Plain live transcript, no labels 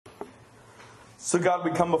So God, we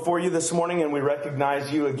come before you this morning and we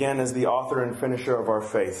recognize you again as the author and finisher of our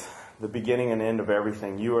faith, the beginning and end of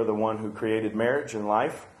everything. You are the one who created marriage and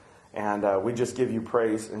life, and we just give you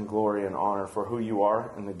praise and glory and honor for who you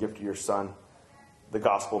are and the gift of your Son, the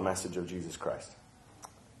gospel message of Jesus Christ.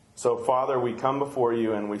 So, Father, we come before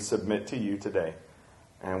you and we submit to you today,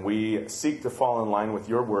 and we seek to fall in line with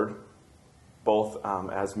your word, both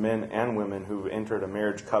as men and women who've entered a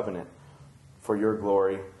marriage covenant for your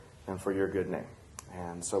glory and for your good name.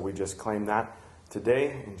 And so we just claim that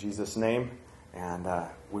today in Jesus' name, and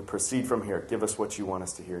we proceed from here. Give us what you want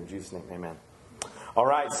us to hear. In Jesus' name, amen. All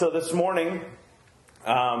right, so this morning,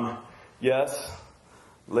 yes,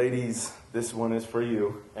 ladies, this one is for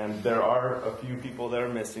you. And there are a few people that are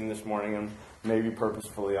missing this morning, and maybe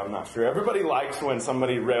purposefully, I'm not sure. Everybody likes when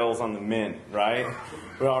somebody rails on the men, right?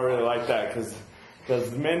 We all really like that because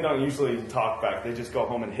men don't usually talk back. They just go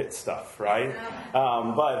home and hit stuff, right?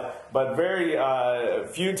 But very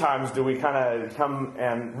few times do we kind of come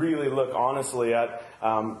and really look honestly at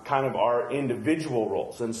kind of our individual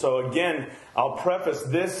roles. And so again, I'll preface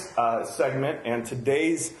this segment and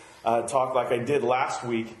today's talk like I did last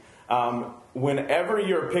week. Whenever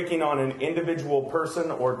you're picking on an individual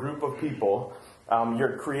person or group of people,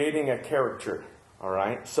 you're creating a caricature, all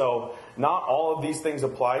right? So not all of these things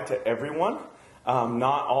apply to everyone.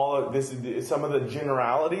 Not all of this, some of the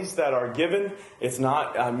generalities that are given, it's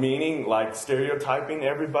not meaning like stereotyping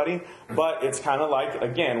everybody, but it's kind of like,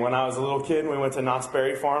 again, when I was a little kid and we went to Knott's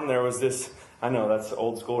Berry Farm, there was this, I know that's an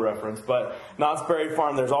old school reference, but Knott's Berry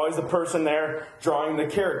Farm, there's always a person there drawing the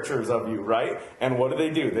caricatures of you, right? And what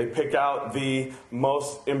do? They pick out the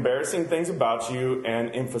most embarrassing things about you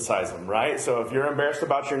and emphasize them, right? So if you're embarrassed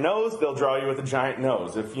about your nose, they'll draw you with a giant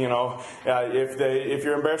nose. If you're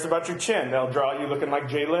embarrassed about your chin, they'll draw you looking like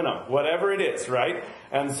Jay Leno. Whatever it is, right?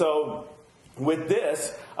 And so with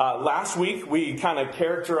this, last week we kind of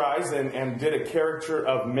characterized and did a caricature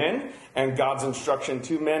of men and God's instruction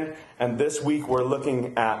to men. And this week we're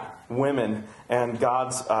looking at women and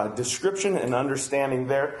God's description and understanding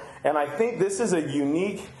there. And I think this is a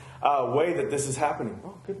unique way that this is happening.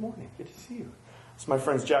 Oh, good morning. Good to see you. It's my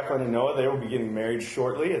friends Jacqueline and Noah. They will be getting married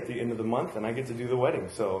shortly at the end of the month, and I get to do the wedding.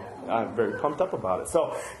 So I'm very pumped up about it.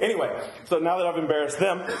 So anyway, so now that I've embarrassed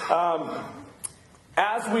them,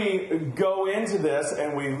 as we go into this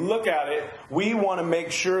and we look at it, we want to make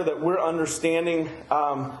sure that we're understanding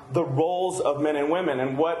the roles of men and women.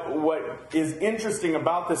 And what is interesting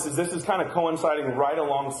about this is kind of coinciding right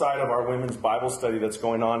alongside of our women's Bible study that's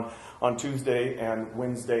going on Tuesday and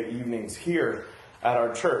Wednesday evenings here at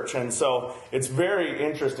our church. And so it's very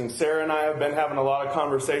interesting. Sarah and I have been having a lot of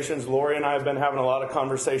conversations. Lori and I have been having a lot of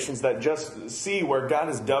conversations that just see where God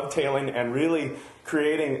is dovetailing and really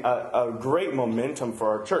creating a great momentum for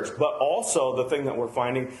our church. But also the thing that we're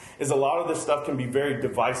finding is a lot of this stuff can be very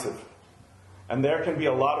divisive. And there can be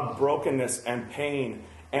a lot of brokenness and pain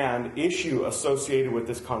and issue associated with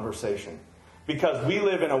this conversation. Because we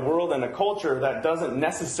live in a world and a culture that doesn't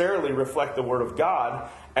necessarily reflect the Word of God.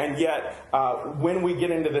 And yet, when we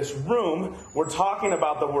get into this room, we're talking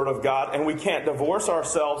about the Word of God, and we can't divorce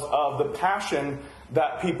ourselves of the passion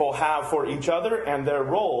that people have for each other and their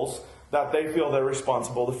roles that they feel they're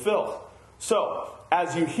responsible to fill. So,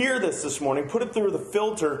 as you hear this morning, put it through the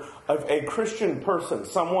filter of a Christian person,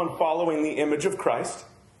 someone following the image of Christ,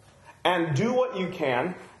 and do what you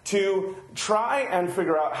can to try and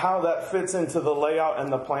figure out how that fits into the layout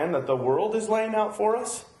and the plan that the world is laying out for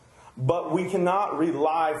us. But we cannot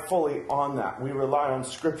rely fully on that. We rely on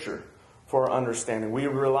Scripture for our understanding. We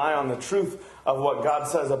rely on the truth of what God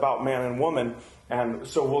says about man and woman. And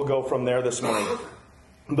so we'll go from there this morning.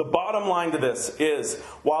 The bottom line to this is,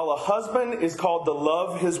 while a husband is called to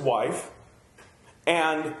love his wife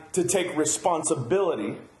and to take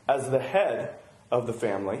responsibility as the head of the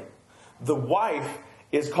family, the wife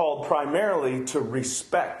is called primarily to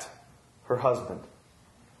respect her husband.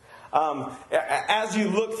 As you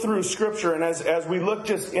look through Scripture and as we look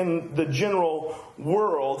just in the general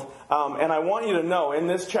world, and I want you to know, in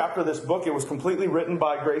this chapter, this book, it was completely written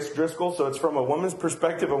by Grace Driscoll, so it's from a woman's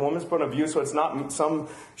perspective, a woman's point of view, so it's not some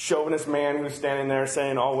chauvinist man who's standing there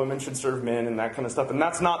saying all women should serve men and that kind of stuff. And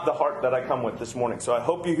that's not the heart that I come with this morning, so I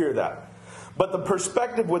hope you hear that. But the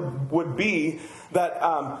perspective would be that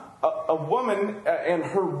a woman and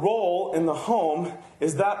her role in the home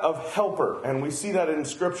is that of helper. And we see that in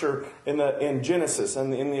Scripture in Genesis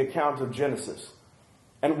and in the account of Genesis.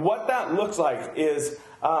 And what that looks like is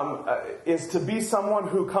to be someone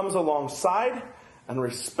who comes alongside and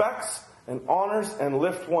respects and honors and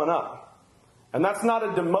lifts one up. And that's not a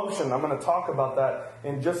demotion. I'm going to talk about that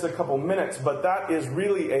in just a couple minutes. But that is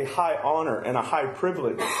really a high honor and a high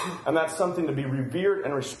privilege. And that's something to be revered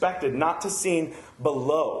and respected, not to seen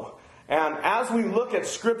below. And as we look at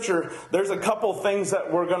Scripture, there's a couple things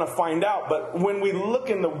that we're going to find out. But when we look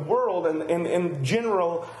in the world and in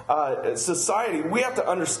general society, we have to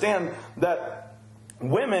understand that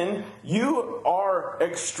women, you are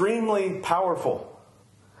extremely powerful.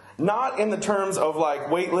 Not in the terms of like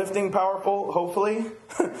weightlifting powerful, hopefully,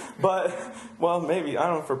 but, well, maybe, I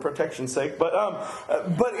don't know, for protection's sake, but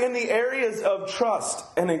in the areas of trust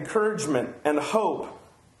and encouragement and hope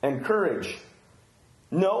and courage.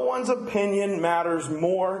 No one's opinion matters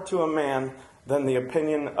more to a man than the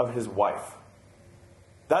opinion of his wife.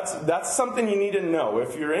 That's something you need to know.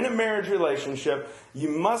 If you're in a marriage relationship, you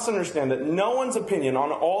must understand that no one's opinion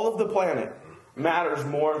on all of the planet matters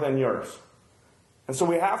more than yours. And so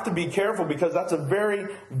we have to be careful because that's a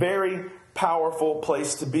very, very powerful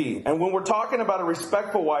place to be. And when we're talking about a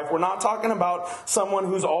respectful wife, we're not talking about someone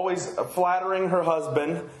who's always flattering her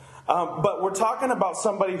husband, but we're talking about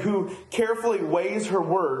somebody who carefully weighs her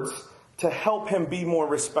words to help him be more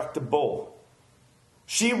respectable.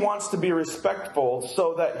 She wants to be respectful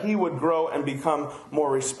so that he would grow and become more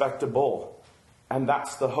respectable. And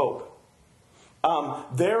that's the hope.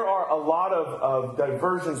 There are a lot of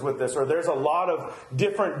diversions with this, or there's a lot of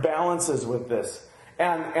different balances with this.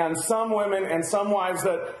 And some women and some wives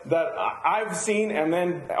that I've seen and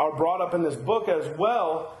then are brought up in this book as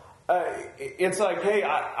well, it's like, hey,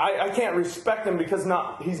 I can't respect him because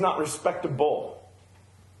he's not respectable.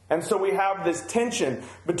 And so we have this tension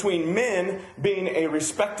between men being a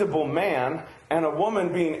respectable man and a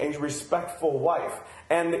woman being a respectful wife.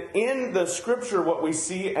 And in the Scripture, what we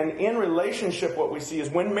see, and in relationship, what we see is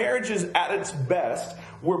when marriage is at its best,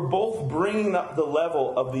 we're both bringing up the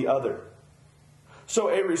level of the other. So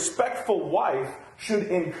a respectful wife should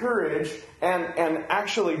encourage and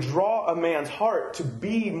actually draw a man's heart to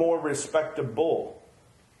be more respectable.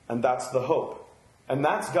 And that's the hope. And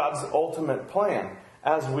that's God's ultimate plan.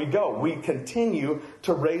 As we go, we continue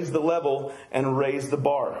to raise the level and raise the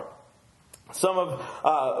bar. Some of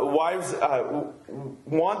wives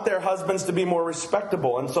want their husbands to be more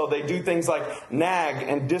respectable, and so they do things like nag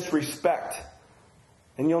and disrespect.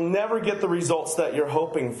 And you'll never get the results that you're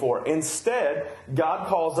hoping for. Instead, God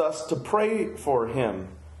calls us to pray for him.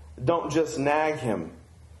 Don't just nag him.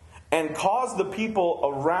 And cause the people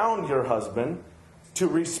around your husband to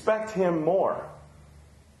respect him more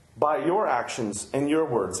by your actions and your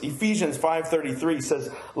words. Ephesians 5:33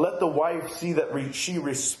 says, let the wife see that she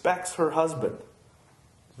respects her husband.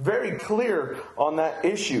 Very clear on that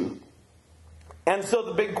issue. And so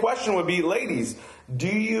the big question would be, ladies, do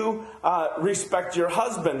you respect your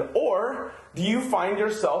husband? Or do you find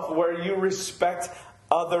yourself where you respect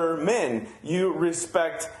other men? You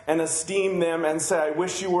respect and esteem them and say, I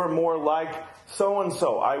wish you were more like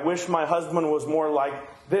so-and-so. I wish my husband was more like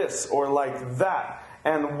this or like that.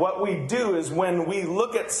 And what we do is when we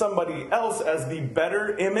look at somebody else as the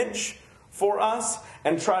better image for us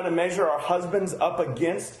and try to measure our husbands up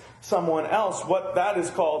against someone else, what that is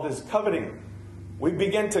called is coveting. We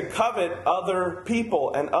begin to covet other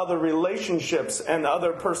people and other relationships and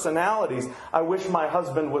other personalities. I wish my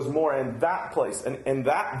husband was more in that place and in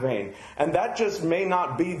that vein. And that just may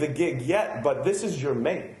not be the gig yet, but this is your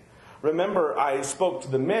mate. Remember, I spoke to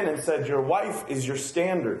the men and said, your wife is your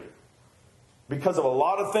standard. Because of a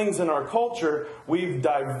lot of things in our culture, we've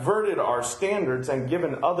diverted our standards and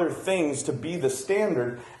given other things to be the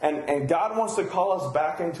standard. And God wants to call us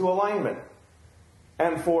back into alignment.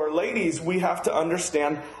 And for ladies, we have to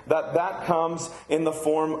understand that that comes in the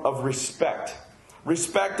form of respect.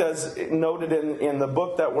 Respect, as noted in the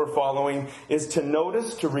book that we're following, is to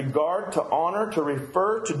notice, to regard, to honor, to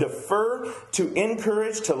refer, to defer, to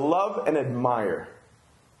encourage, to love, and admire.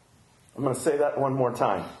 I'm going to say that one more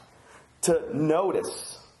time. To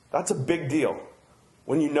notice. That's a big deal.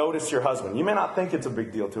 When you notice your husband. You may not think it's a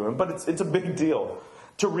big deal to him, but it's a big deal.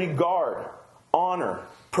 To regard, honor,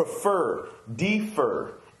 prefer,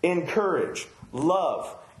 defer, encourage,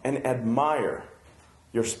 love, and admire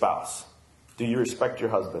your spouse. Do you respect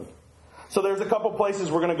your husband? So there's a couple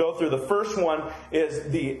places we're going to go through. The first one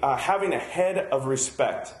is the having a head of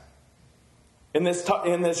respect. In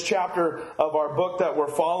this chapter of our book that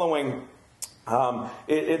we're following,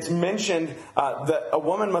 it's mentioned that a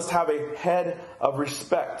woman must have a head of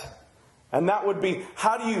respect. And that would be,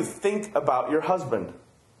 how do you think about your husband?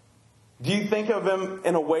 Do you think of him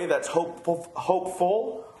in a way that's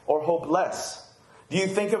hopeful or hopeless? Do you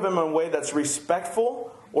think of him in a way that's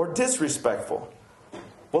respectful or disrespectful?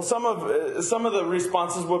 Well, some of the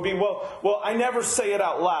responses would be, well, I never say it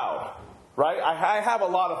out loud. right? I have a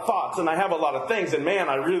lot of thoughts and I have a lot of things, and man,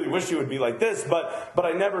 I really wish you would be like this, but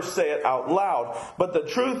I never say it out loud. But the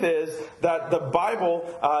truth is that the Bible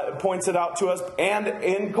points it out to us, and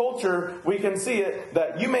in culture we can see it,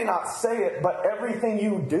 that you may not say it, but everything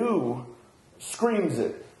you do screams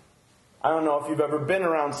it. I don't know if you've ever been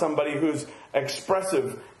around somebody who's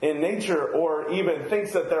expressive in nature, or even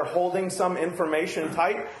thinks that they're holding some information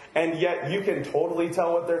tight, and yet you can totally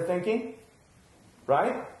tell what they're thinking,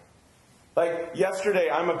 right? Like yesterday,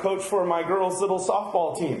 I'm a coach for my girls' little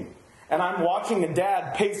softball team, and I'm watching a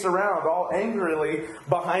dad pace around all angrily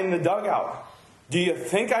behind the dugout. Do you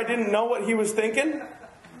think I didn't know what he was thinking?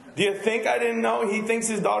 Do you think I didn't know he thinks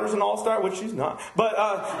his daughter's an all-star? Which she's not.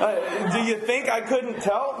 But do you think I couldn't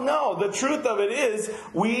tell? No. The truth of it is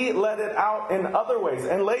we let it out in other ways.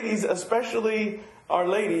 And ladies, especially our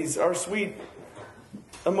ladies, our sweet,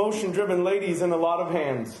 emotion-driven ladies in a lot of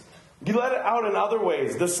hands, you let it out in other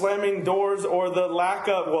ways. The slamming doors or the lack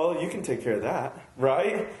of, well, you can take care of that,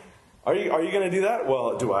 right? Are you going to do that?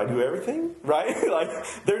 Well, do I do everything? Right? Like,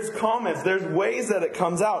 there's comments, there's ways that it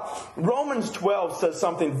comes out. Romans 12 says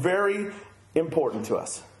something very important to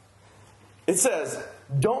us. It says,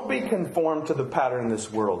 don't be conformed to the pattern of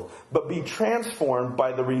this world, but be transformed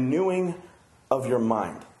by the renewing of your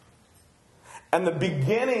mind. And the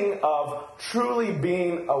beginning of truly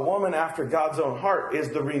being a woman after God's own heart is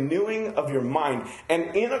the renewing of your mind.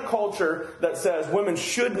 And in a culture that says women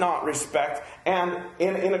should not respect, and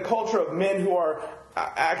in a culture of men who are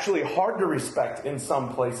actually hard to respect in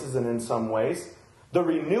some places and in some ways, the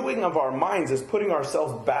renewing of our minds is putting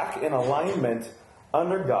ourselves back in alignment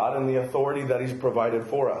under God and the authority that He's provided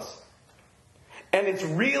for us. And it's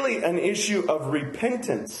really an issue of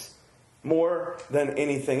repentance more than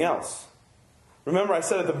anything else. Remember, I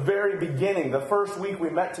said at the very beginning, the first week we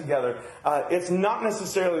met together, it's not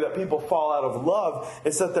necessarily that people fall out of love,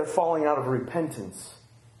 it's that they're falling out of repentance.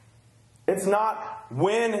 It's not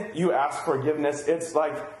when you ask forgiveness, it's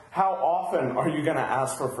like, how often are you going to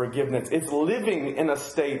ask for forgiveness? It's living in a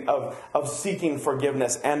state of seeking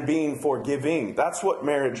forgiveness and being forgiving. That's what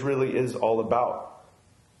marriage really is all about.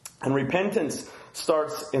 And repentance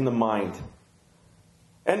starts in the mind.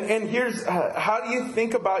 And here's, how do you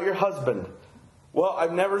think about your husband? Well,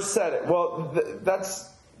 I've never said it. Well,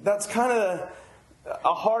 that's kind of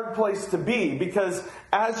a hard place to be, because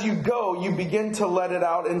as you go, you begin to let it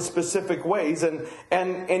out in specific ways. And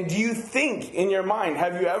do you think in your mind,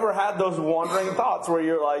 have you ever had those wandering thoughts where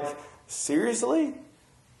you're like, seriously?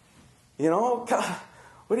 You know, God,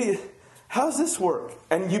 how does this work?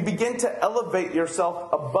 And you begin to elevate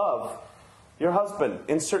yourself above your husband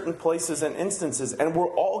in certain places and instances. And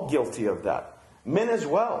we're all guilty of that. Men as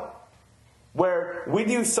well. Where we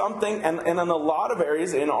do something, and in a lot of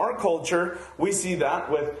areas in our culture, we see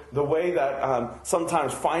that with the way that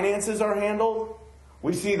sometimes finances are handled.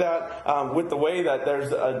 We see that with the way that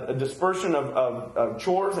there's a dispersion of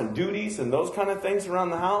chores and duties and those kind of things around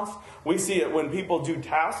the house. We see it when people do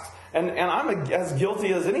tasks. And I'm as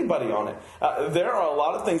guilty as anybody on it. There are a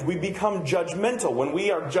lot of things. We become judgmental. When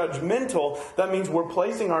we are judgmental, that means we're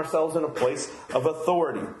placing ourselves in a place of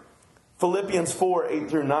authority. Philippians 4, 8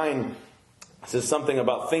 through 9 says something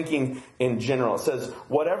about thinking in general. It says,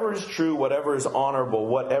 whatever is true, whatever is honorable,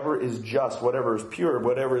 whatever is just, whatever is pure,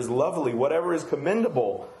 whatever is lovely, whatever is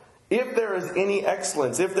commendable, if there is any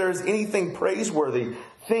excellence, if there is anything praiseworthy,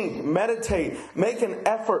 think, meditate, make an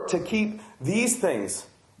effort to keep these things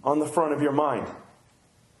on the front of your mind.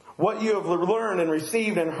 What you have learned and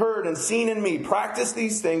received and heard and seen in me, practice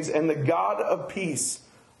these things, and the God of peace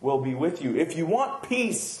will be with you. If you want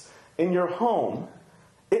peace in your home,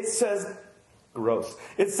 it says, gross.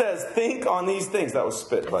 It says, think on these things. That was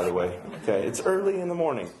spit, by the way. Okay, it's early in the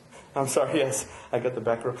morning. I'm sorry, yes, I got the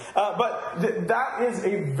back row. But that is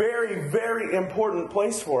a very, very important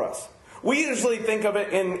place for us. We usually think of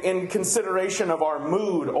it in consideration of our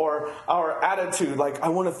mood or our attitude. Like, I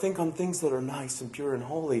want to think on things that are nice and pure and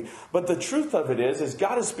holy. But the truth of it is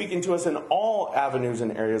God is speaking to us in all avenues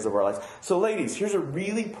and areas of our lives. So ladies, here's a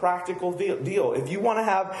really practical deal. If you want to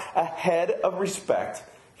have a head of respect,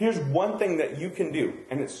 here's one thing that you can do.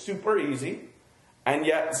 And it's super easy and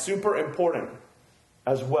yet super important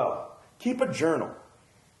as well. Keep a journal.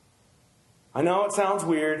 I know it sounds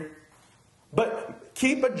weird, but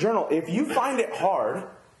keep a journal. If you find it hard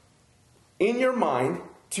in your mind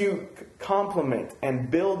to compliment and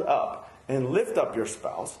build up and lift up your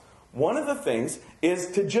spouse, One of the things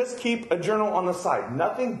is to just keep a journal on the side.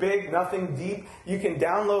 Nothing big, nothing deep. You can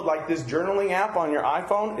download like this journaling app on your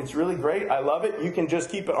iPhone. It's really great. I love it. You can just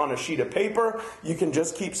keep it on a sheet of paper. You can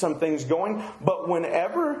just keep some things going. But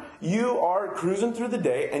whenever you are cruising through the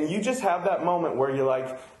day and you just have that moment where you're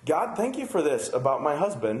like, God, thank you for this about my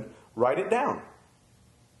husband, write it down.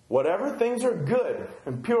 Whatever things are good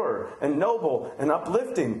and pure and noble and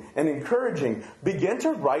uplifting and encouraging, begin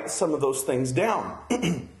to write some of those things down.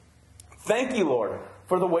 Thank you, Lord,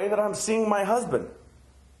 for the way that I'm seeing my husband.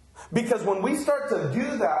 Because when we start to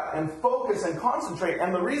do that and focus and concentrate,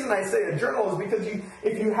 and the reason I say a journal is because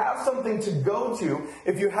if you have something to go to,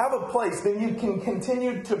 if you have a place, then you can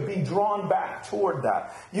continue to be drawn back toward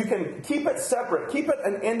that. You can keep it separate, keep it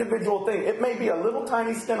an individual thing. It may be a little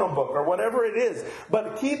tiny steno book or whatever it is,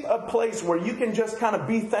 but keep a place where you can just kind of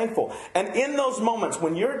be thankful. And in those moments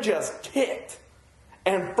when you're just ticked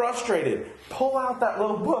and frustrated, pull out that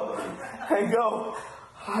little book and go,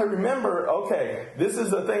 I remember, okay, this is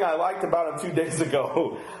the thing I liked about him 2 days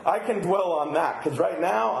ago. I can dwell on that because right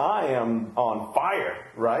now I am on fire,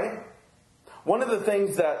 right? One of the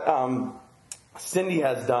things that Cindy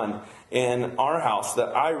has done in our house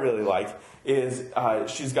that I really like is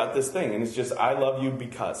she's got this thing, and it's just, I love you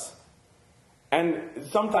because. And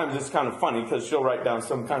sometimes it's kind of funny because she'll write down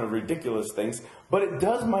some kind of ridiculous things, but it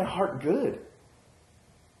does my heart good.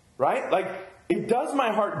 Right? Like, it does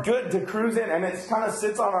my heart good to cruise in, and it kind of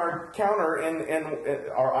sits on our counter in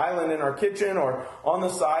our island in our kitchen or on the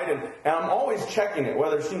side, and I'm always checking it,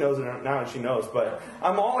 whether she knows it or not. She knows, but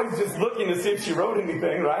I'm always just looking to see if she wrote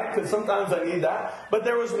anything, right? Because sometimes I need that. But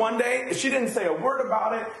there was one day, she didn't say a word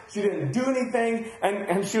about it, she didn't do anything,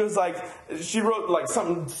 and she was like, she wrote like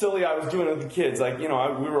something silly I was doing with the kids, like, you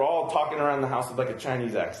know, we were all talking around the house with like a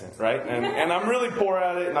Chinese accent, right? And I'm really poor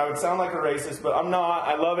at it, and I would sound like a racist, but I'm not,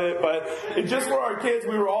 I love it, but it just for our kids,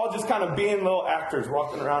 we were all just kind of being little actors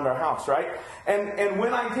walking around our house, right? And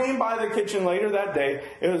when I came by the kitchen later that day,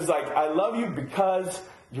 it was like, I love you because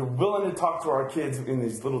you're willing to talk to our kids in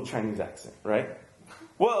this little Chinese accent, right?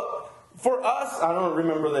 Well, for us, I don't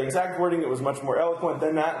remember the exact wording, it was much more eloquent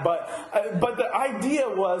than that, but the idea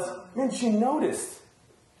was, man, she noticed.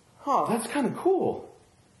 Huh, that's kind of cool.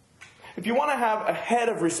 If you want to have a head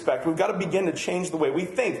of respect, we've got to begin to change the way we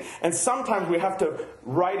think. And sometimes we have to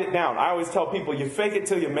write it down. I always tell people, you fake it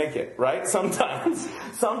till you make it, right? Sometimes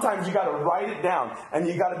you got to write it down. And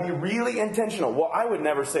you got to be really intentional. Well, I would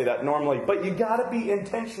never say that normally. But you got to be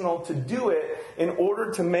intentional to do it in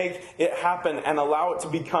order to make it happen and allow it to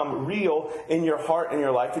become real in your heart and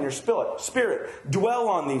your life and your spirit. Dwell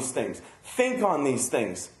on these things. Think on these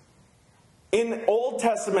things. In Old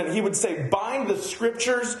Testament, he would say, bind the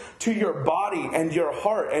scriptures to your body and your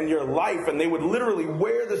heart and your life. And they would literally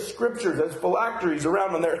wear the scriptures as phylacteries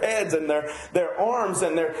around on their heads and their arms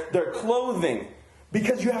and their clothing.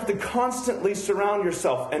 Because you have to constantly surround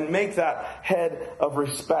yourself and make that head of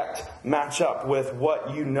respect match up with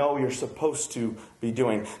what you know you're supposed to be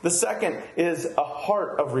doing. The second is a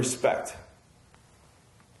heart of respect.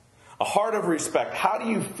 A heart of respect. How do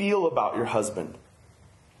you feel about your husband?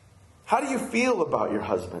 How do you feel about your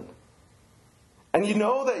husband? And you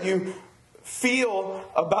know that you feel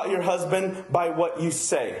about your husband by what you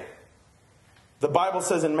say. The Bible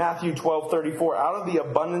says in Matthew 12:34, out of the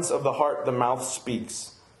abundance of the heart, the mouth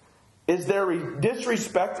speaks. Is there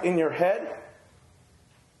disrespect in your head?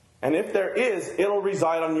 And if there is, it'll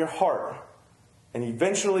reside on your heart. And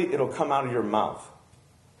eventually it'll come out of your mouth.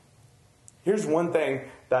 Here's one thing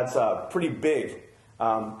that's pretty big,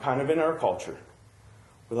 kind of in our culture.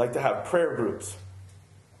 We like to have prayer groups,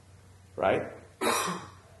 right? A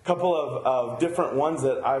couple of different ones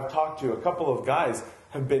that I've talked to, a couple of guys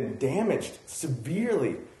have been damaged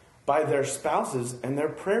severely by their spouses and their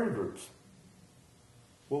prayer groups.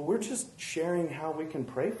 Well, we're just sharing how we can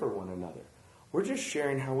pray for one another. We're just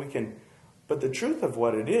sharing how we can. But the truth of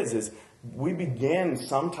what it is we begin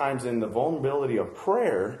sometimes in the vulnerability of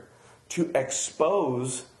prayer to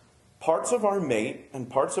expose parts of our mate and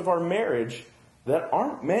parts of our marriage that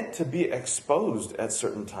aren't meant to be exposed at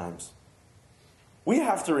certain times. We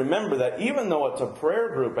have to remember that even though it's a prayer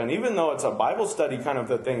group and even though it's a Bible study kind of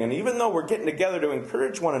a thing and even though we're getting together to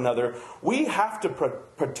encourage one another, we have to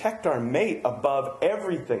protect our mate above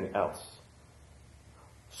everything else.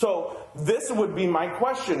 So this would be my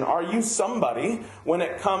question. Are you somebody, when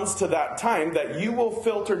it comes to that time, that you will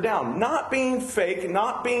filter down? Not being fake,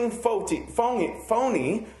 not being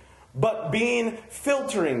phony, but being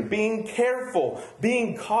filtering, being careful,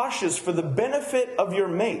 being cautious for the benefit of your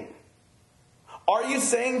mate. Are you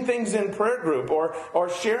saying things in prayer group or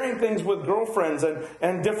sharing things with girlfriends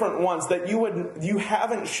and different ones that you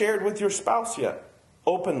haven't shared with your spouse yet?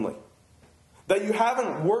 openly, that you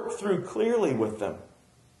haven't worked through clearly with them,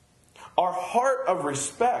 our heart of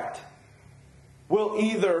respect will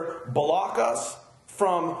either block us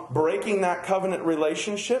from breaking that covenant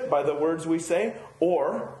relationship by the words we say,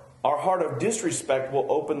 or our heart of disrespect will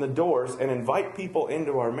open the doors and invite people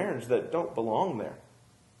into our marriage that don't belong there.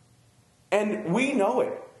 And we know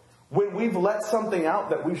it. When we've let something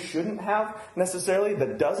out that we shouldn't have necessarily,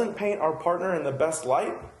 that doesn't paint our partner in the best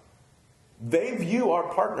light, they view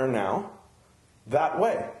our partner now that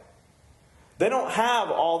way. They don't have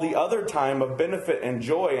all the other time of benefit and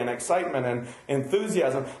joy and excitement and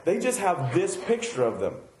enthusiasm. They just have this picture of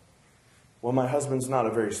them. Well, my husband's not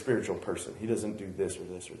a very spiritual person. He doesn't do this or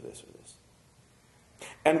this or this or this.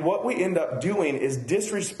 And what we end up doing is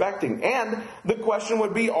disrespecting. And the question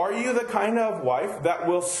would be, are you the kind of wife that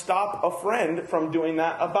will stop a friend from doing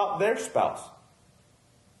that about their spouse?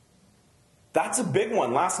 That's a big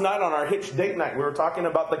one. Last night on our Hitch date night, we were talking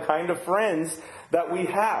about the kind of friends that we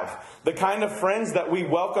have. The kind of friends that we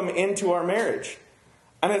welcome into our marriage.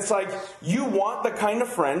 And it's like, you want the kind of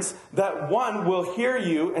friends that, one, will hear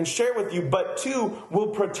you and share with you, but two, will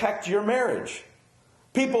protect your marriage.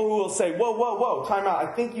 People who will say, whoa, time out.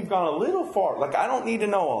 I think you've gone a little far. Like, I don't need to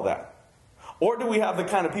know all that. Or do we have the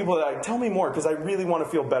kind of people that tell me more because I really want to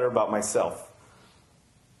feel better about myself?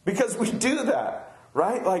 Because we do that,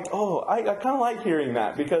 right? Like, oh, I kind of like hearing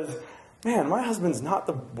that because, man, my husband's not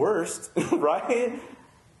the worst, right?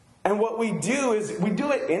 And what we do is we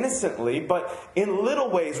do it innocently, but in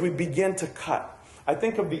little ways we begin to cut. I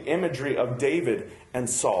think of the imagery of David and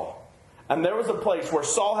Saul. And there was a place where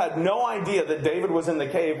Saul had no idea that David was in the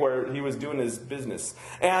cave where he was doing his business.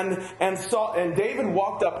 And David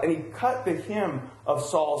walked up and he cut the hem of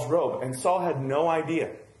Saul's robe. And Saul had no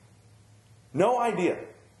idea. No idea.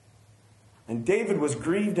 And David was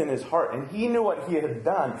grieved in his heart, and he knew what he had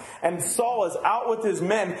done. And Saul is out with his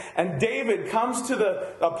men, and David comes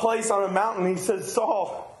to a place on a mountain, and he says,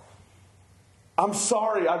 Saul, I'm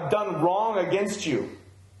sorry, I've done wrong against you.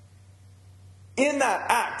 In that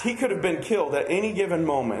act, he could have been killed at any given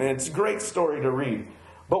moment, and it's a great story to read.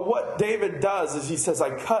 But what David does is he says, I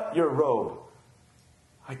cut your robe.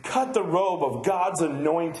 I cut the robe of God's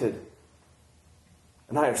anointed.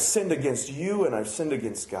 And I have sinned against you, and I've sinned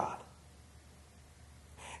against God.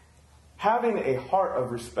 Having a heart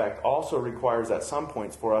of respect also requires at some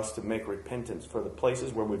points for us to make repentance for the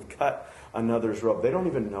places where we've cut another's robe. They don't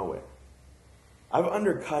even know it. I've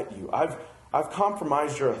undercut you. I've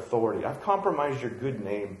compromised your authority. I've compromised your good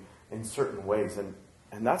name in certain ways. And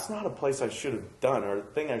that's not a place I should have done or a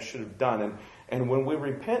thing I should have done. And when we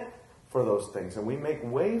repent for those things and we make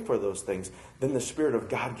way for those things, then the Spirit of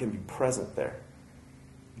God can be present there.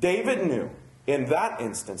 David knew in that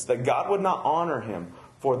instance that God would not honor him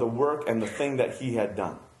for the work and the thing that he had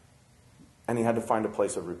done. And he had to find a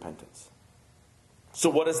place of repentance.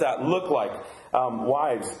 So what does that look like?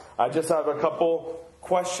 Wives, I just have a couple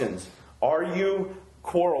questions. Are you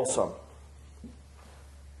quarrelsome?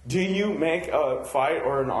 Do you make a fight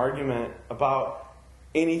or an argument about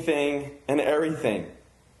anything and everything?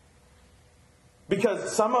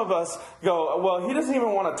 Because some of us go, well, he doesn't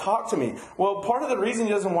even want to talk to me. Well, part of the reason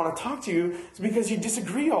he doesn't want to talk to you is because you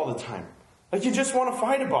disagree all the time. Like you just want to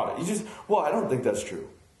fight about it. Well, I don't think that's true.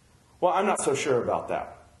 Well, I'm not so sure about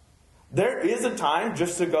that. There is a time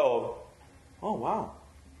just to go, oh, wow,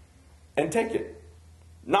 and take it.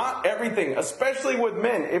 Not everything, especially with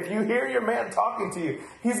men. If you hear your man talking to you,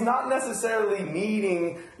 he's not necessarily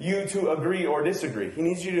needing you to agree or disagree. He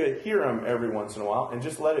needs you to hear him every once in a while and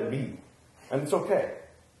just let it be. And it's okay.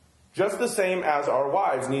 Just the same as our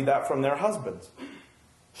wives need that from their husbands.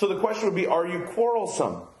 So the question would be, are you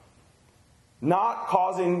quarrelsome? Not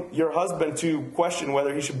causing your husband to question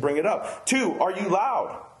whether he should bring it up. 2, are you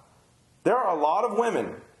loud? There are a lot of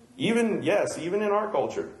women, even in our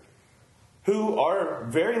culture, who are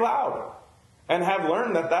very loud and have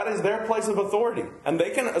learned that that is their place of authority. And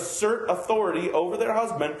they can assert authority over their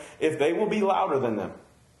husband if they will be louder than them.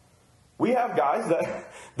 We have guys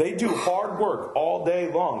that they do hard work all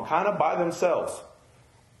day long, kind of by themselves.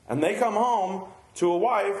 And they come home to a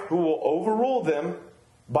wife who will overrule them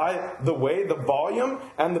by the way, the volume,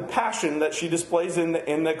 and the passion that she displays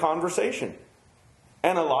in the conversation.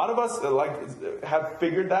 And a lot of us have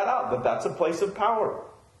figured that out, that that's a place of power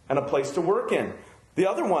and a place to work in. The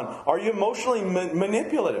other one, are you emotionally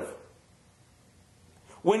manipulative?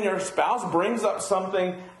 When your spouse brings up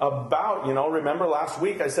something about, remember last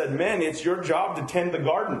week I said, men, it's your job to tend the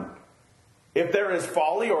garden. If there is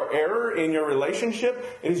folly or error in your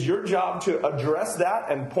relationship, it is your job to address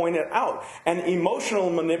that and point it out. And emotional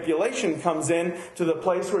manipulation comes in to the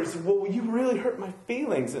place where you say, well, you really hurt my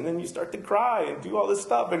feelings. And then you start to cry and do all this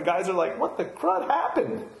stuff. And guys are like, what the crud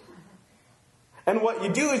happened? And what you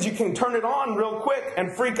do is you can turn it on real quick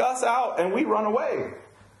and freak us out and we run away.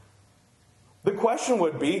 The question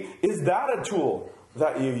would be, is that a tool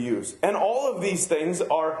that you use? And all of these things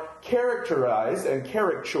are characterized and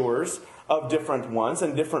caricatures of different ones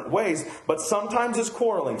in different ways. But sometimes it's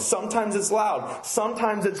quarreling. Sometimes it's loud.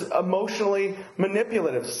 Sometimes it's emotionally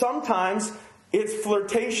manipulative. Sometimes it's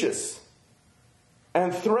flirtatious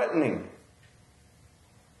and threatening,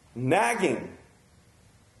 nagging,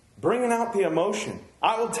 bringing out the emotion.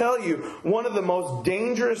 I will tell you, one of the most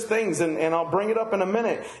dangerous things, and I'll bring it up in a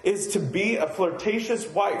minute, is to be a flirtatious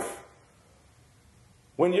wife.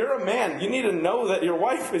 When you're a man, you need to know that your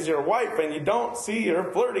wife is your wife and you don't see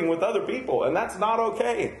her flirting with other people. And that's not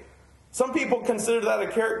okay. Some people consider that a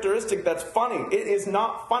characteristic that's funny. It is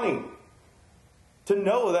not funny to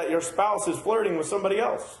know that your spouse is flirting with somebody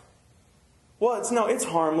else. Well, it's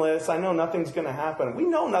harmless. I know nothing's going to happen. We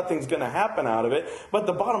know nothing's going to happen out of it. But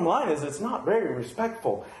the bottom line is it's not very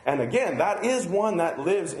respectful. And again, that is one that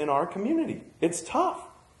lives in our community. It's tough.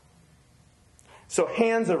 So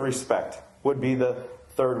hands of respect would be the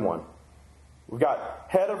third one. We've got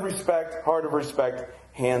head of respect, heart of respect,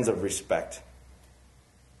 hands of respect.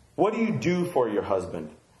 What do you do for your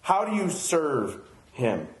husband? How do you serve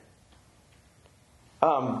him?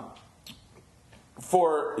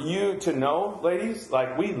 For you to know, ladies,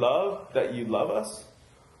 like we love that you love us,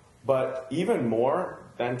 but even more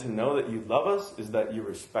than to know that you love us is that you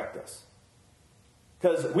respect us.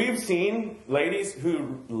 Because we've seen ladies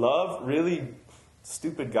who love really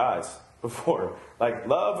stupid guys before. Like,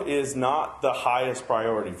 love is not the highest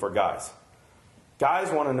priority for guys.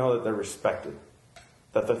 Guys want to know that they're respected,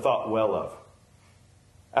 that they're thought well of.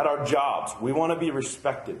 At our jobs, we want to be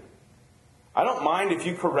respected. I don't mind if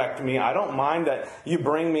you correct me. I don't mind that you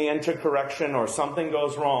bring me into correction or something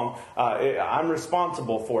goes wrong. I'm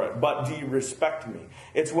responsible for it. But do you respect me?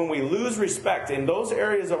 It's when we lose respect in those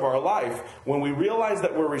areas of our life, when we realize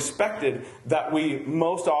that we're respected, that we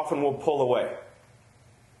most often will pull away.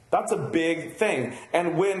 That's a big thing.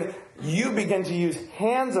 And when you begin to use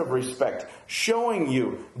hands of respect, showing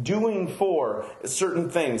you, doing for certain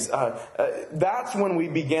things, that's when we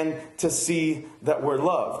begin to see that we're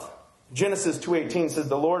loved. Genesis 2:18 says,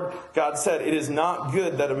 the Lord God said, it is not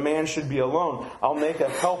good that a man should be alone. I'll make a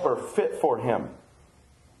helper fit for him.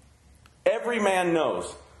 Every man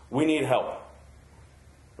knows we need help.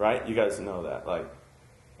 Right? You guys know that.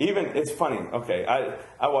 Even, it's funny. Okay,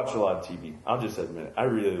 I watch a lot of TV. I'll just admit it. I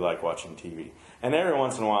really like watching TV. And every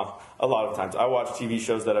once in a while, a lot of times, I watch TV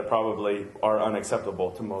shows that probably are unacceptable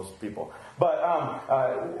to most people. But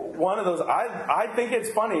one of those, I think it's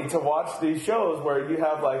funny to watch these shows where you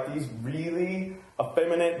have these really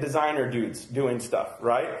effeminate designer dudes doing stuff,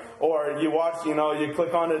 right? Or you watch, you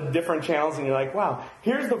click on to different channels and you're like, wow,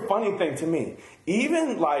 here's the funny thing to me.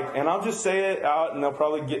 Even and I'll just say it out and they'll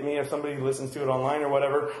probably get me if somebody listens to it online or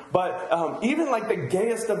whatever, but even the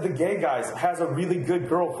gayest of the gay guys has a really good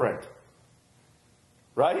girlfriend.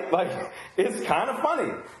 Right? It's kind of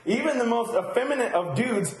funny. Even the most effeminate of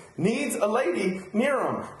dudes needs a lady near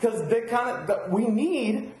them. Because we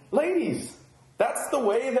need ladies. That's the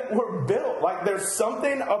way that we're built. There's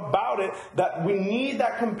something about it that we need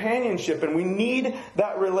that companionship and we need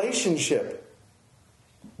that relationship.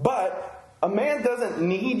 But a man doesn't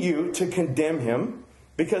need you to condemn him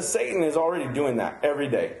because Satan is already doing that every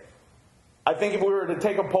day. I think if we were to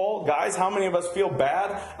take a poll, guys, how many of us feel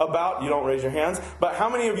bad about, you don't raise your hands, but how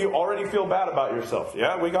many of you already feel bad about yourself?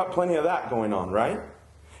 Yeah, we got plenty of that going on, right?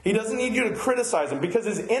 He doesn't need you to criticize him because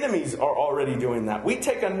his enemies are already doing that. We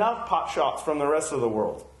take enough pot shots from the rest of the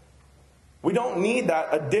world. We don't need that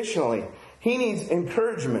additionally. He needs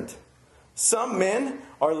encouragement. Some men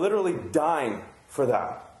are literally dying for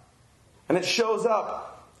that. And it shows up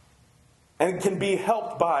and can be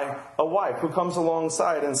helped by a wife who comes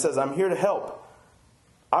alongside and says, I'm here to help.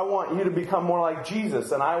 I want you to become more like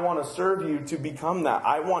Jesus, and I want to serve you to become that.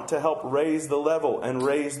 I want to help raise the level and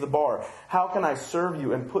raise the bar. How can I serve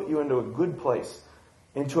you and put you into a good place,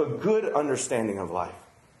 into a good understanding of life?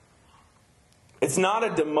 It's not a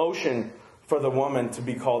demotion for the woman to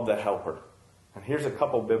be called the helper. And here's a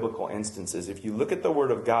couple biblical instances. If you look at the Word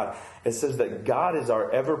of God, it says that God is our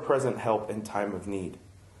ever-present help in time of need.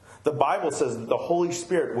 The Bible says that the Holy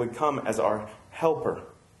Spirit would come as our helper.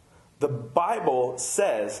 The Bible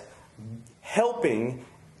says helping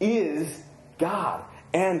is God.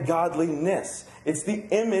 and godliness. It's the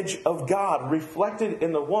image of God reflected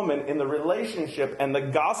in the woman in the relationship and the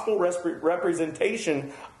gospel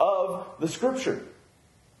representation of the Scripture.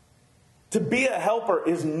 To be a helper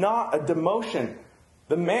is not a demotion.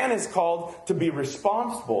 The man is called to be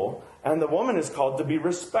responsible, and the woman is called to be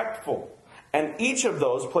respectful. And each of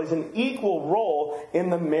those plays an equal role in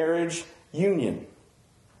the marriage union.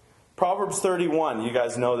 Proverbs 31, you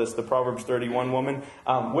guys know this, the Proverbs 31 woman,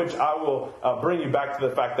 which I will bring you back to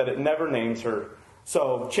the fact that it never names her.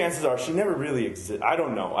 So chances are she never really exists. I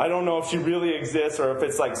don't know. I don't know if she really exists or if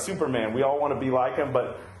it's like Superman. We all want to be like him,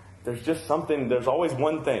 but there's just something, there's always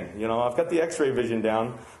one thing. You know, I've got the x-ray vision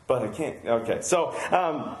down, but I can't. Okay, so,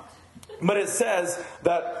 but it says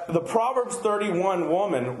that the Proverbs 31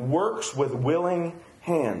 woman works with willing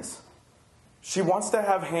hands. She wants to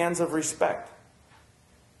have hands of respect.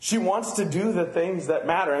 She wants to do the things that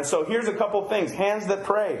matter. And so here's a couple things. Hands that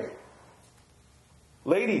pray.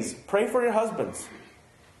 Ladies, pray for your husbands.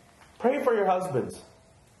 Pray for your husbands.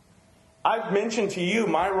 I've mentioned to you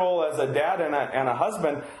my role as a dad and a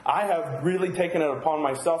husband. I have really taken it upon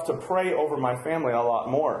myself to pray over my family a lot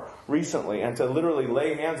more recently and to literally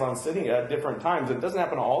lay hands on Sydney at different times. It doesn't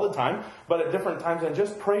happen all the time, but at different times, and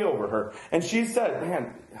just pray over her. And she said,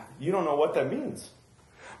 man, you don't know what that means.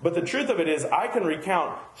 But the truth of it is, I can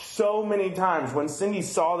recount so many times when Cindy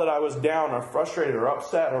saw that I was down or frustrated or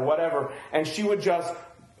upset or whatever, and she would just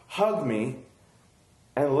hug me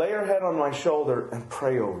and lay her head on my shoulder and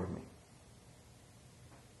pray over me.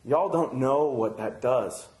 Y'all don't know what that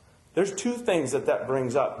does. There's two things that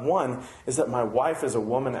brings up. One is that my wife is a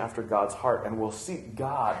woman after God's heart and will seek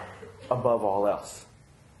God above all else.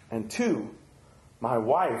 And two, my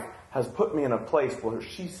wife has put me in a place where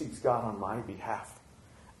she seeks God on my behalf.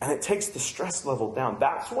 And it takes the stress level down.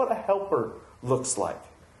 That's what a helper looks like.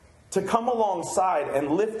 To come alongside and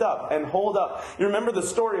lift up and hold up. You remember the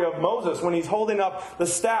story of Moses when he's holding up the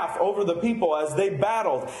staff over the people as they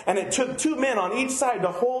battled. And it took two men on each side to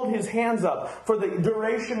hold his hands up for the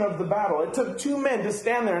duration of the battle. It took two men to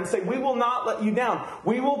stand there and say, we will not let you down.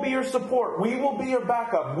 We will be your support. We will be your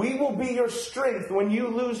backup. We will be your strength when you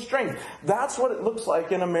lose strength. That's what it looks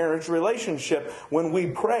like in a marriage relationship when we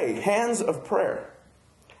pray. Hands of prayer.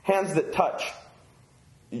 Hands that touch.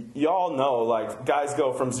 Y'all know, like, guys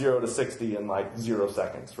go from 0 to 60 in like 0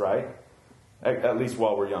 seconds, right? At least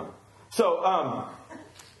while we're young. So,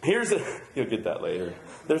 you'll get that later.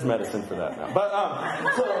 There's medicine for that now. But,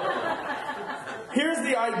 so, here's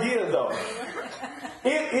the idea though.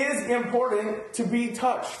 It is important to be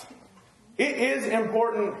touched. It is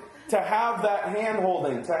important to have that hand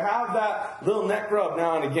holding, to have that little neck rub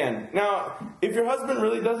now and again. Now, if your husband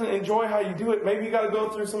really doesn't enjoy how you do it, maybe you got to go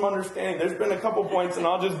through some understanding. There's been a couple points, and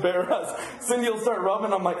I'll just bear us. Cindy will start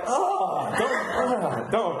rubbing. I'm like,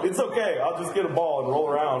 don't. It's okay. I'll just get a ball and roll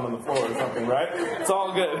around on the floor or something, right? It's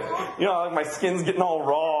all good. You know, like my skin's getting all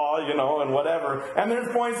raw, you know, and whatever. And there's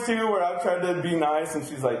points too where I've tried to be nice, and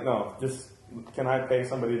she's like, no, just. Can I pay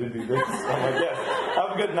somebody to do this? I'm like, yes.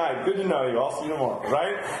 Have a good night. Good to know you. I'll see you tomorrow,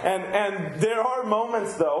 right? And there are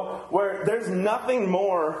moments, though, where there's nothing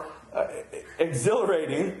more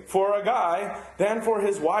exhilarating for a guy than for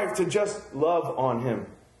his wife to just love on him.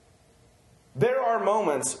 There are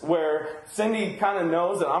moments where Cindy kind of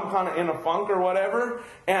knows that I'm kind of in a funk or whatever,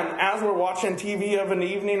 and as we're watching TV of an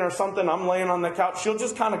evening or something, I'm laying on the couch, she'll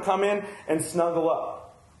just kind of come in and snuggle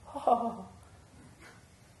up.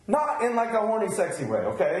 Not in like a horny, sexy way,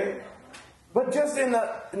 okay? But just in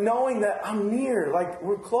the knowing that I'm near, like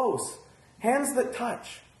we're close. Hands that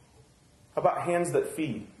touch. How about hands that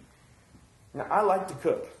feed? Now, I like to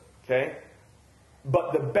cook, okay?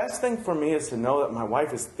 But the best thing for me is to know that my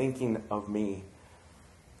wife is thinking of me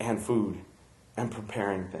and food and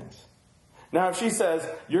preparing things. Now, if she says,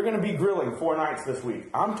 you're going to be grilling 4 nights this week,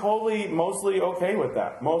 I'm mostly okay with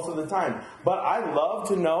that most of the time. But I love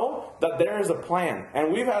to know that there is a plan.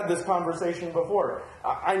 And we've had this conversation before.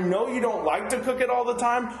 I know you don't like to cook it all the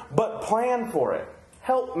time, but plan for it.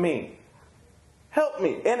 Help me. Help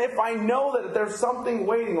me. And if I know that there's something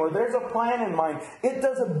waiting or there's a plan in mind, it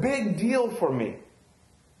does a big deal for me.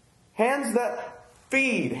 Hands that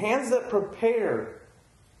feed, hands that prepare.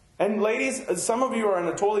 And ladies, some of you are in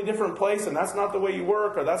a totally different place and that's not the way you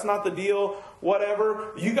work or that's not the deal,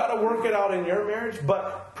 whatever. You got to work it out in your marriage,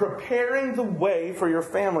 but preparing the way for your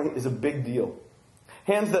family is a big deal.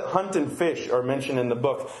 Hands that hunt and fish are mentioned in the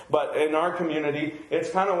book. But in our community,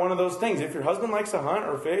 it's kind of one of those things. If your husband likes to hunt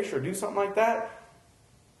or fish or do something like that,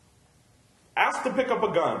 ask to pick up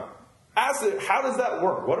a gun. Ask it, how does that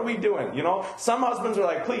work? What are we doing? You know, some husbands are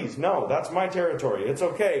like, please, no, that's my territory. It's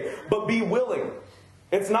okay. But be willing.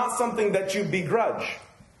 It's not something that you begrudge.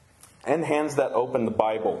 and hands that open the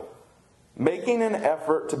Bible. Making an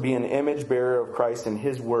effort to be an image bearer of Christ and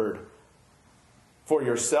His Word for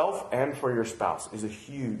yourself and for your spouse is a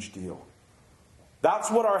huge deal.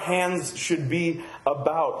 That's what our hands should be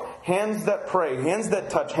about. Hands that pray, hands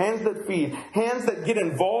that touch, hands that feed, hands that get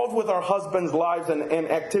involved with our husbands' lives and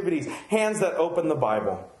activities, hands that open the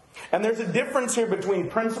Bible. And there's a difference here between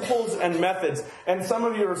principles and methods. And some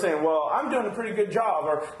of you are saying, well, I'm doing a pretty good job.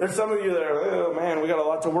 Or there's some of you that are, oh man, we got a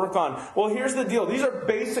lot to work on. Well, here's the deal. These are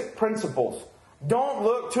basic principles. Don't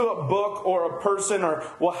look to a book or a person or,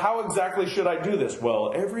 well, how exactly should I do this?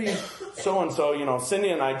 Well, every so-and-so, Cindy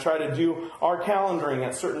and I try to do our calendaring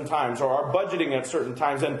at certain times or our budgeting at certain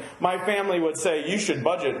times. And my family would say, you should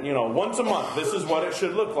budget, once a month. This is what it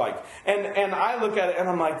should look like. And I look at it and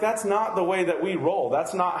I'm like, that's not the way that we roll.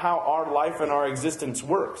 That's not how our life and our existence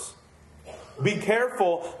works. Be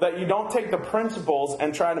careful that you don't take the principles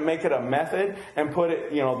and try to make it a method and put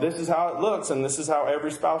it, this is how it looks and this is how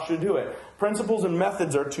every spouse should do it. Principles and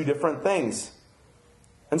methods are two different things.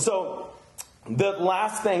 And so the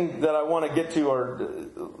last thing that I want to get to or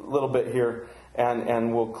a little bit here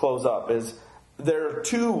and we'll close up is there are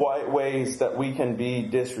two ways that we can be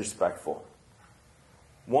disrespectful.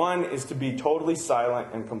 One is to be totally silent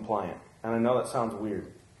and compliant. And I know that sounds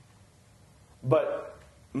weird. But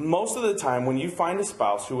most of the time, when you find a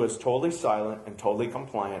spouse who is totally silent and totally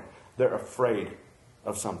compliant, they're afraid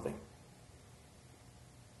of something.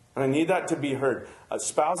 And I need that to be heard.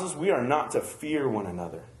 Spouses, we are not to fear one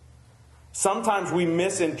another. Sometimes we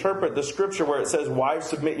misinterpret the scripture where it says, wives,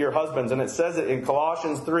 submit your husbands. And it says it in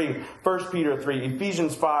Colossians 3, 1 Peter 3,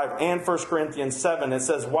 Ephesians 5, and 1 Corinthians 7. It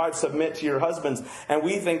says, wives, submit to your husbands. And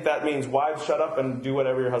we think that means, wives, shut up and do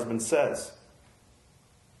whatever your husband says.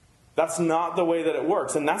 That's not the way that it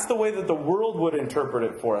works. And that's the way that the world would interpret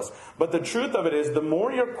it for us. But the truth of it is, the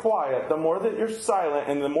more you're quiet, the more that you're silent,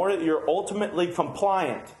 and the more that you're ultimately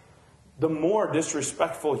compliant, the more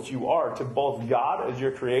disrespectful you are to both God as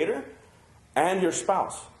your creator and your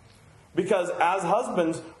spouse. Because as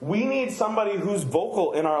husbands, we need somebody who's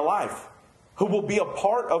vocal in our life, who will be a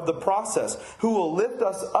part of the process, who will lift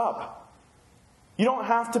us up. You don't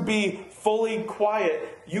have to be fully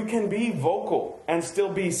quiet. You can be vocal and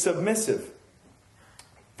still be submissive.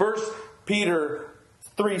 1 Peter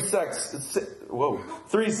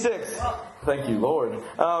 3:6. Thank you, Lord.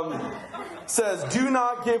 Says, do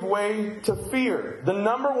not give way to fear. The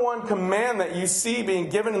number one command that you see being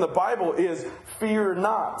given in the Bible is fear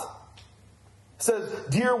not. It says,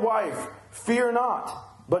 dear wife, fear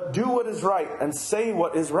not, but do what is right and say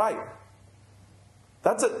what is right.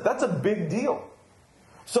 That's a big deal.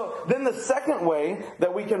 So then the second way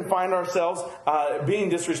that we can find ourselves being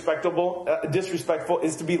disrespectful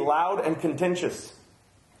is to be loud and contentious.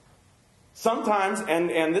 Sometimes,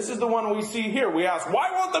 and this is the one we see here, we ask,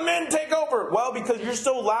 why won't the men take over? Well, because you're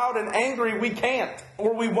so loud and angry we can't,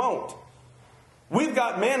 or we won't. We've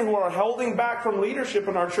got men who are holding back from leadership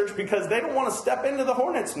in our church because they don't want to step into the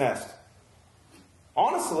hornet's nest.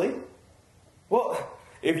 Honestly. Well,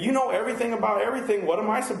 if you know everything about everything, what am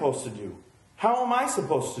I supposed to do? How am I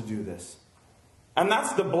supposed to do this? And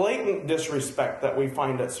that's the blatant disrespect that we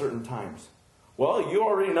find at certain times. Well, you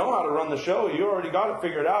already know how to run the show. You already got it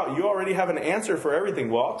figured out. You already have an answer for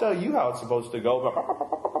everything. Well, I'll tell you how it's supposed to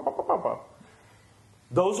go.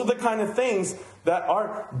 Those are the kind of things that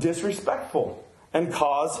are disrespectful and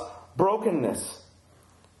cause brokenness.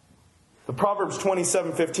 The Proverbs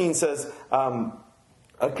 27:15 says,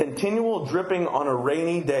 a continual dripping on a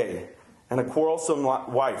rainy day and a quarrelsome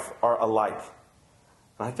wife are alike.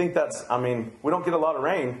 And I think we don't get a lot of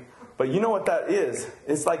rain, but you know what that is?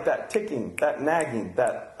 It's like that ticking, that nagging,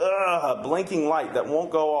 that blinking light that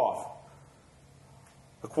won't go off.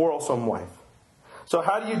 A quarrelsome wife. So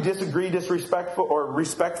how do you disagree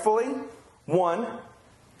respectfully? One,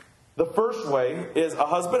 the first way is a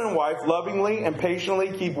husband and wife lovingly and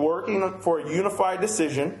patiently keep working for a unified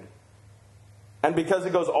decision. And because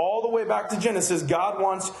it goes all the way back to Genesis, God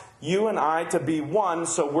wants you and I to be one,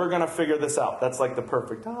 so we're going to figure this out. That's like the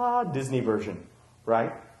perfect Disney version,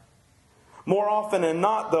 right? More often than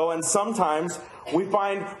not, though, and sometimes we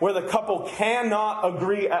find where the couple cannot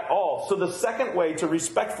agree at all. So the second way to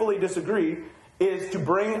respectfully disagree is to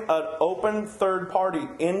bring an open third party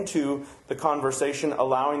into the conversation,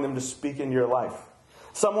 allowing them to speak into your life.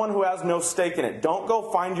 Someone who has no stake in it. Don't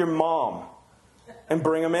go find your mom and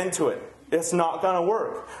bring them into it. It's not going to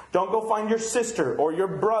work. Don't go find your sister or your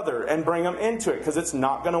brother and bring them into it, because it's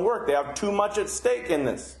not going to work. They have too much at stake in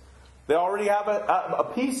this. They already have a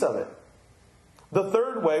piece of it. The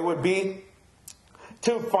third way would be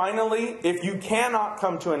to finally, if you cannot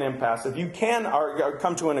come to an impasse, if you can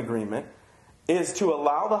come to an agreement, is to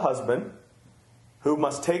allow the husband, who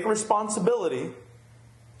must take responsibility,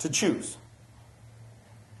 to choose.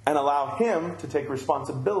 And allow him to take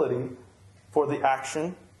responsibility for the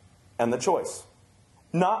action and the choice.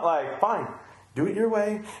 Not like, fine, do it your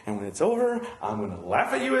way, and when it's over, I'm going to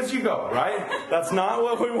laugh at you as you go, right? That's not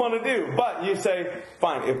what we want to do. But you say,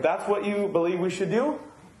 fine, if that's what you believe we should do,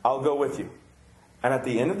 I'll go with you. And at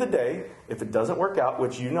the end of the day, if it doesn't work out,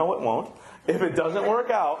 which you know it won't, if it doesn't work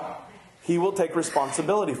out, he will take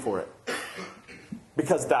responsibility for it.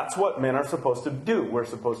 Because that's what men are supposed to do. We're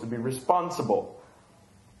supposed to be responsible.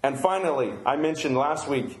 And finally, I mentioned last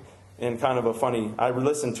week in kind of a funny, I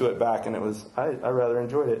listened to it back and I rather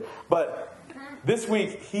enjoyed it. But this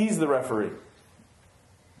week, he's the referee.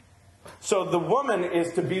 So the woman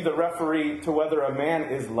is to be the referee to whether a man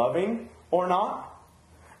is loving or not.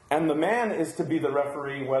 And the man is to be the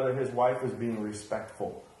referee whether his wife is being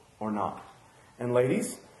respectful or not. And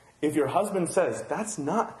ladies, if your husband says,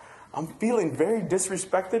 I'm feeling very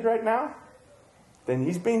disrespected right now, then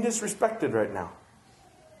he's being disrespected right now.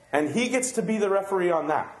 And he gets to be the referee on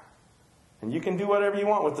that. And you can do whatever you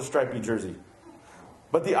want with the stripy jersey.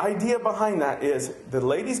 But the idea behind that is the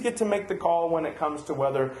ladies get to make the call when it comes to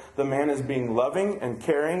whether the man is being loving and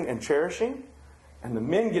caring and cherishing. And the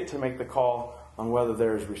men get to make the call on whether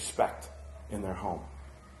there is respect in their home.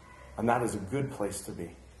 And that is a good place to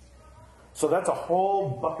be. So that's a whole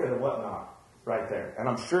bucket of whatnot right there. And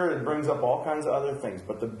I'm sure it brings up all kinds of other things.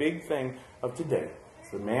 But the big thing of today is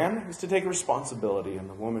the man is to take responsibility and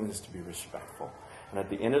the woman is to be respectful. And at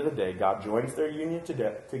the end of the day, God joins their union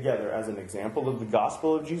together as an example of the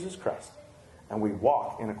gospel of Jesus Christ. And we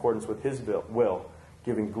walk in accordance with his will,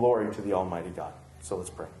 giving glory to the Almighty God. So let's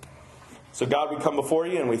pray. So God, we come before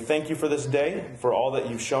you and we thank you for this day, for all that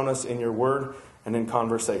you've shown us in your word and in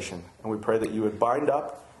conversation. And we pray that you would bind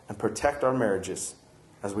up and protect our marriages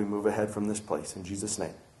as we move ahead from this place. In Jesus'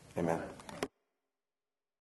 name, amen.